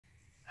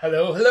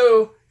Hello,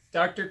 hello,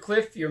 Dr.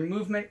 Clif, your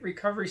movement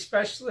recovery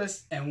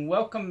specialist, and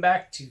welcome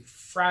back to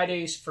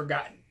Fridays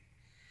Forgotten.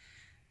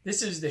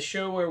 This is the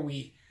show where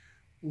we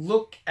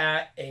look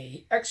at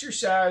an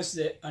exercise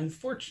that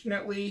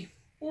unfortunately,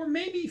 or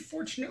maybe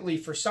fortunately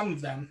for some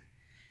of them,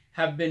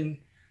 have been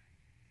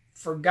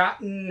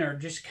forgotten or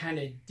just kind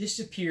of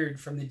disappeared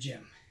from the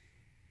gym.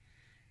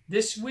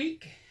 This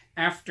week,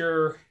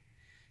 after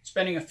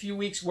spending a few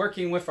weeks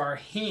working with our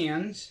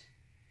hands,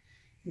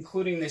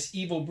 including this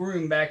evil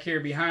broom back here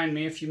behind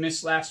me. If you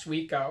missed last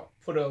week, I'll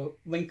put a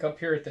link up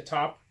here at the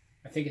top.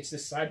 I think it's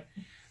this side,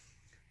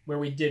 where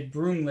we did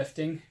broom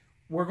lifting.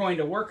 We're going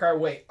to work our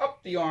way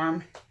up the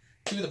arm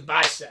to the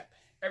bicep.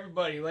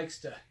 Everybody likes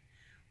to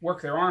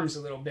work their arms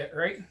a little bit,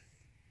 right?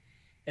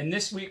 And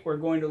this week we're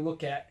going to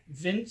look at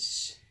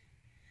Vince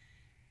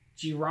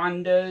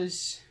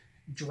Gironda's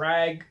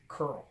drag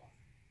curl.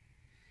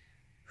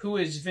 Who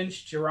is Vince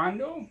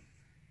Gironda?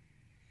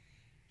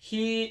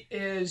 He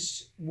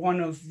is one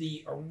of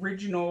the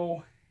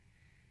original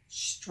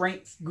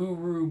strength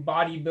guru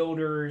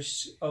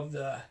bodybuilders of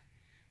the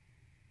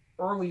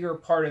earlier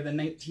part of the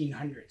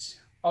 1900s,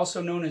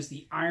 also known as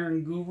the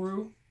Iron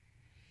Guru.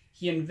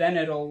 He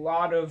invented a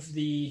lot of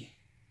the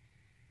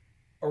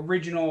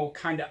original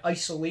kind of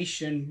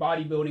isolation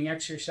bodybuilding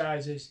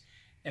exercises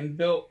and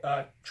built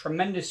a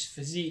tremendous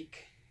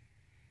physique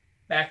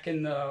back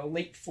in the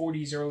late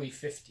 40s, early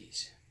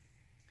 50s.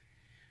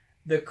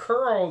 The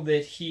curl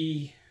that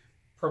he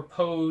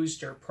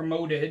proposed or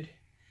promoted,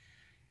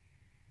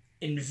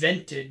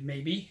 invented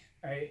maybe,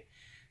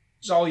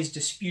 there's always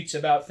disputes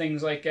about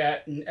things like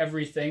that and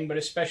everything, but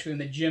especially in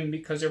the gym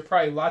because there are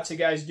probably lots of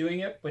guys doing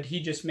it, but he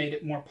just made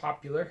it more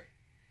popular,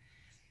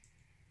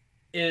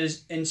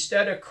 is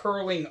instead of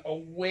curling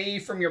away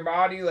from your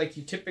body like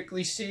you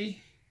typically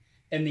see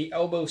and the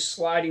elbow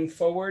sliding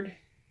forward,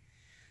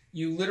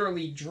 you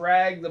literally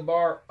drag the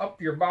bar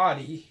up your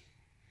body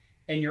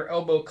and your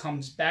elbow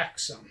comes back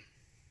some.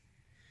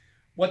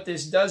 What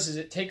this does is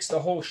it takes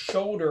the whole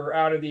shoulder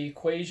out of the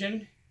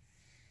equation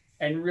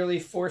and really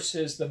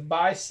forces the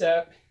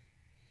bicep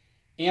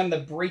and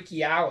the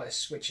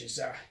brachioradialis, which is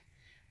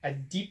a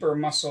deeper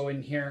muscle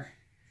in here,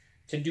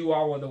 to do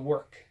all of the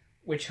work,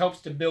 which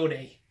helps to build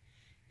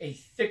a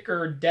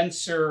thicker,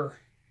 denser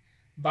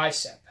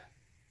bicep.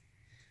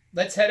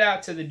 Let's head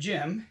out to the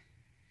gym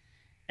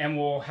and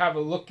we'll have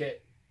a look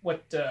at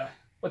what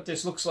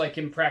this looks like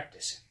in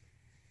practice.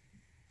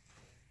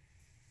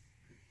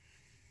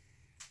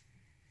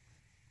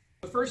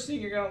 The first thing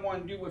you're going to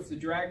want to do with the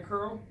drag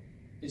curl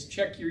is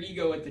check your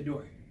ego at the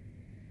door.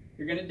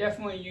 You're going to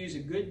definitely use a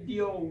good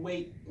deal of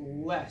weight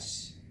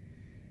less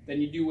than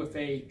you do with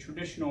a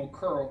traditional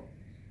curl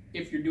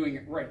if you're doing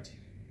it right.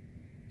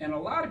 And a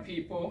lot of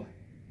people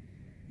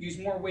use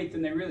more weight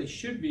than they really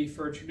should be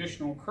for a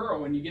traditional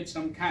curl, and you get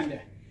some kind of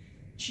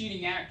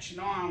cheating action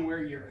on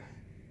where you're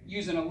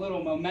using a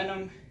little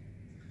momentum,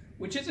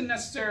 which isn't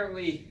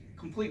necessarily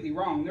completely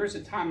wrong. There's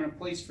a time and a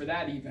place for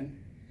that even,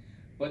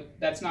 but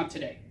that's not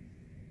today.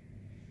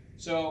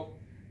 So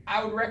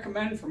I would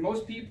recommend for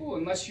most people,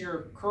 unless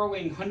you're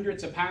curling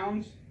hundreds of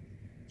pounds,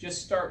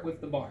 just start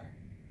with the bar.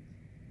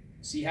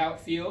 See how it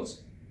feels.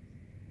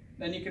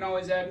 Then you can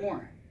always add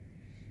more.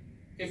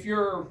 If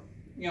you're,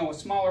 a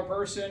smaller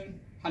person,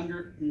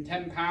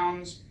 110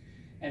 pounds,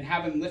 and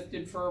haven't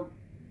lifted for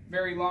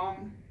very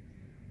long,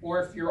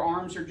 or if your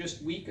arms are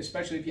just weak,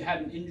 especially if you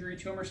had an injury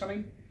to them or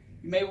something,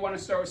 you may want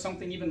to start with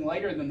something even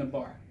lighter than the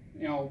bar.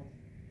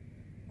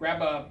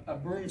 Grab a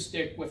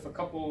broomstick with a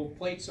couple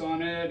plates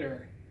on it,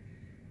 or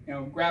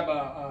grab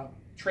a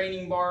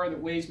training bar that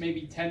weighs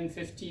maybe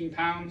 10-15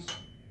 pounds.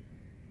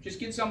 Just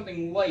get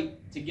something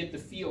light to get the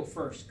feel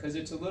first, because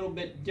it's a little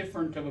bit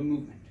different of a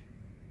movement.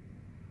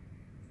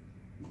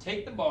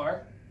 Take the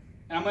bar,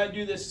 and I'm going to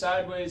do this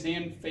sideways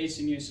and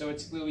facing you so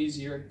it's a little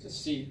easier to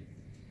see.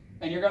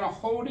 And you're going to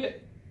hold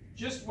it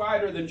just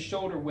wider than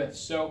shoulder width.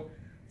 So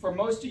for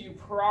most of you,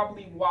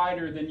 probably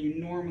wider than you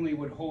normally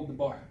would hold the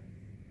bar.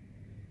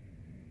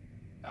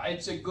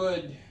 It's a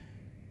good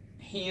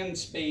hand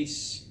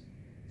space,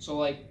 so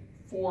like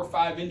 4 or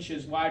 5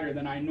 inches wider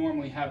than I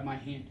normally have my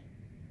hand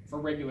for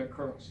regular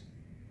curls.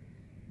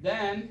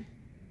 Then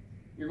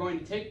you're going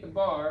to take the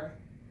bar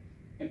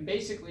and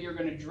basically you're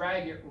going to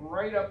drag it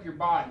right up your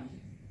body.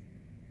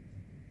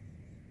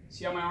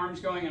 See how my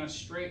arm's going in a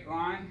straight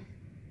line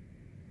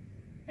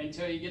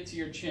until you get to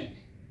your chin.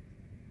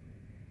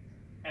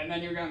 And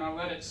then you're going to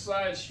let it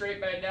slide straight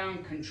back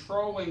down,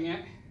 controlling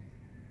it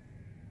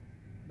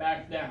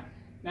back down.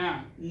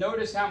 Now,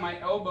 notice how my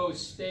elbows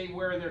stay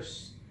where they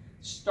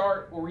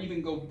start or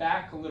even go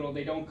back a little.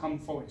 They don't come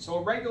forward. So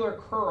a regular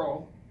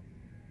curl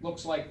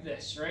looks like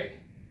this, right?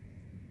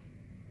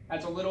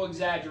 That's a little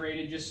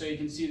exaggerated just so you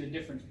can see the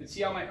difference. But see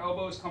how my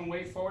elbows come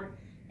way forward?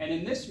 And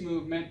in this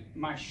movement,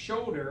 my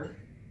shoulder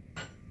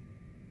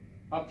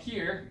up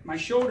here, my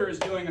shoulder is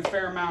doing a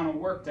fair amount of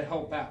work to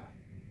help out.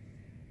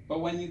 But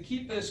when you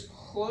keep this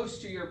close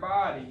to your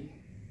body,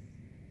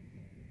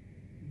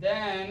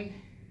 then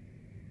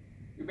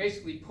you're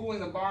basically pulling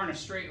the bar in a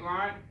straight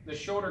line. The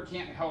shoulder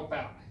can't help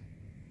out.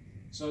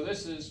 So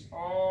this is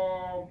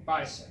all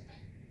bicep.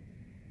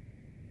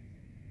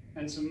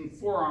 And some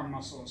forearm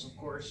muscles, of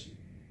course,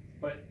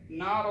 but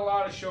not a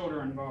lot of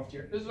shoulder involved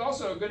here. This is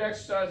also a good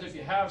exercise if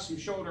you have some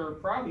shoulder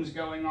problems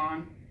going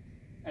on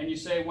and you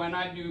say, when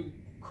I do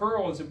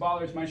curls, it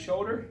bothers my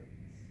shoulder.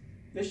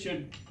 This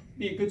should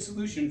be a good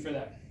solution for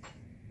that.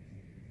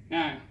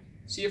 Now,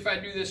 see if I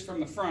do this from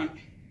the front.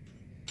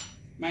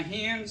 My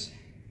hands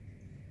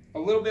a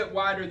little bit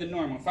wider than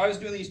normal. If I was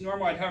doing these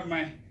normal, I'd have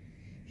my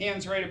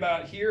hands right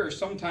about here, or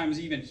sometimes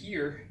even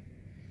here,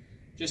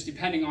 just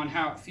depending on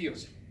how it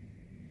feels.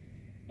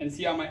 And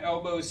see how my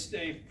elbows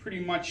stay pretty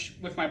much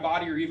with my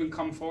body or even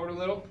come forward a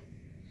little?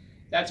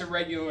 That's a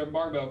regular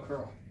barbell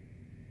curl.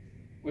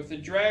 With the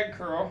drag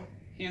curl,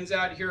 hands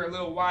out here a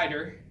little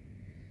wider,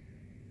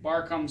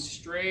 bar comes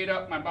straight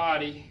up my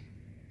body,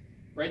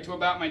 right to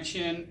about my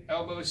chin,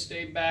 elbows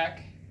stay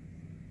back,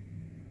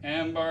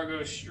 and bar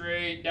goes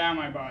straight down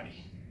my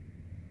body.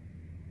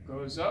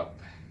 Goes up,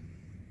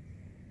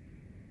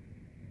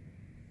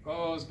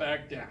 goes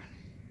back down.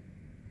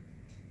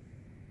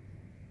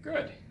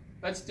 Good.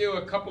 Let's do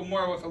a couple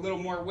more with a little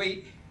more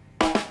weight.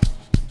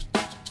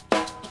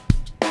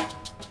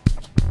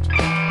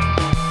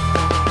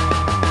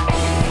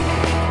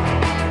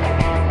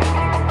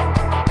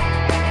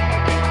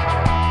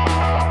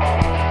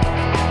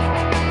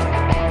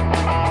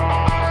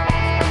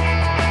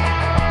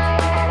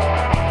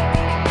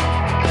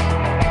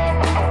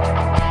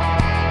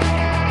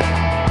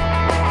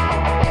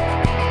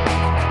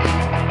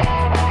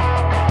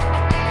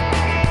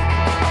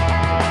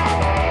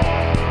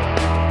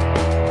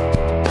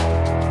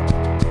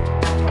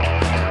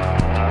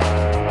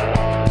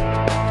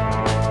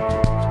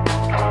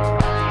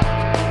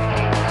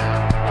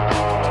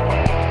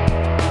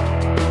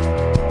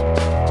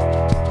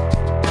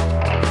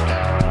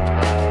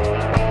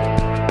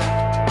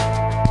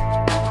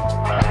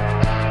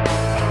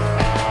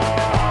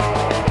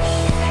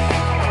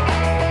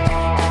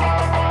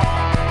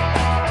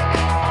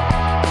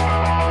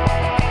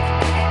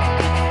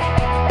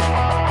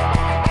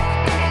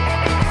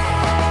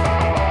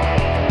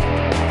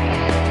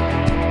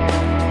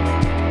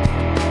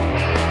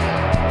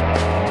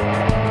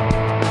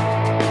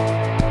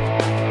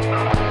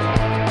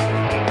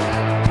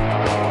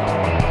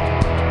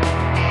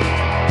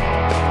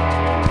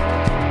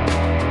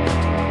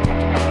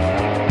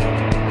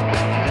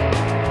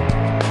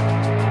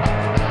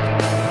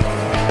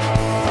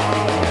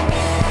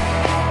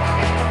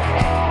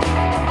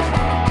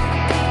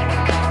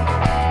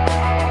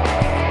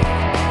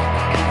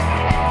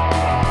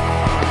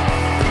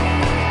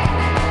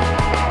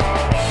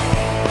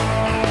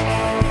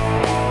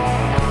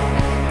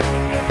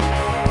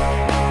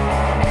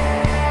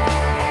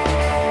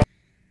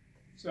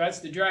 So that's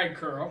the drag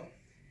curl.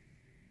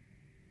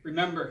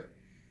 Remember,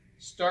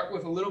 start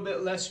with a little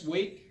bit less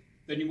weight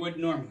than you would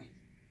normally.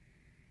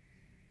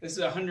 This is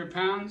 100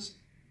 pounds.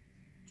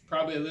 It's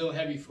probably a little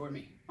heavy for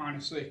me,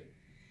 honestly.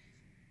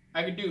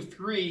 I could do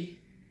 3,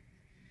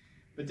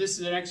 but this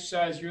is an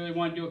exercise you really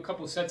want to do a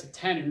couple sets of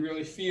 10 and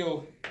really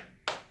feel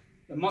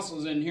the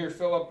muscles in here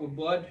fill up with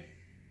blood.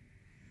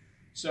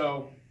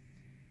 So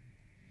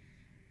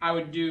I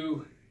would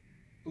do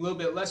a little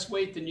bit less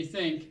weight than you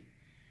think.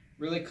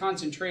 Really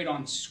concentrate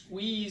on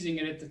squeezing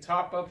it at the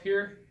top up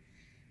here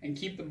and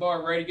keep the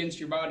bar right against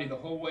your body the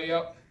whole way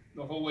up,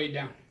 the whole way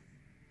down.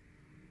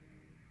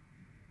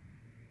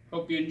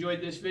 Hope you enjoyed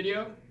this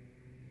video.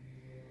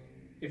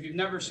 If you've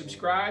never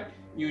subscribed,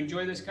 you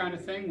enjoy this kind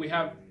of thing, we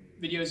have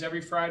videos every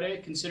Friday.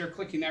 Consider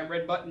clicking that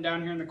red button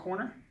down here in the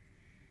corner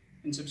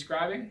and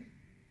subscribing.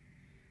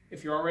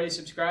 If you're already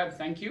subscribed,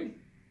 thank you.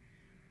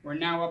 We're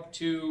now up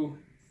to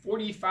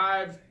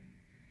 45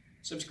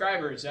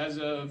 subscribers as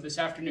of this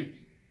afternoon.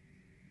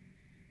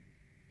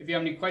 If you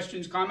have any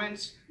questions,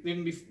 comments, leave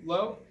them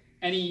below.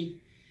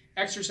 Any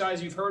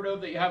exercise you've heard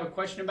of that you have a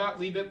question about,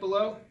 leave it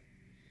below.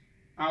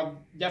 I'll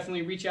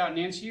definitely reach out and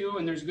answer you,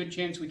 and there's a good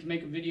chance we can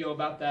make a video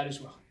about that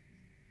as well.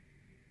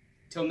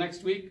 Till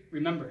next week,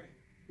 remember,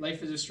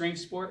 life is a strength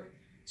sport,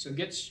 so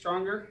get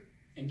stronger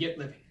and get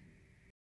living.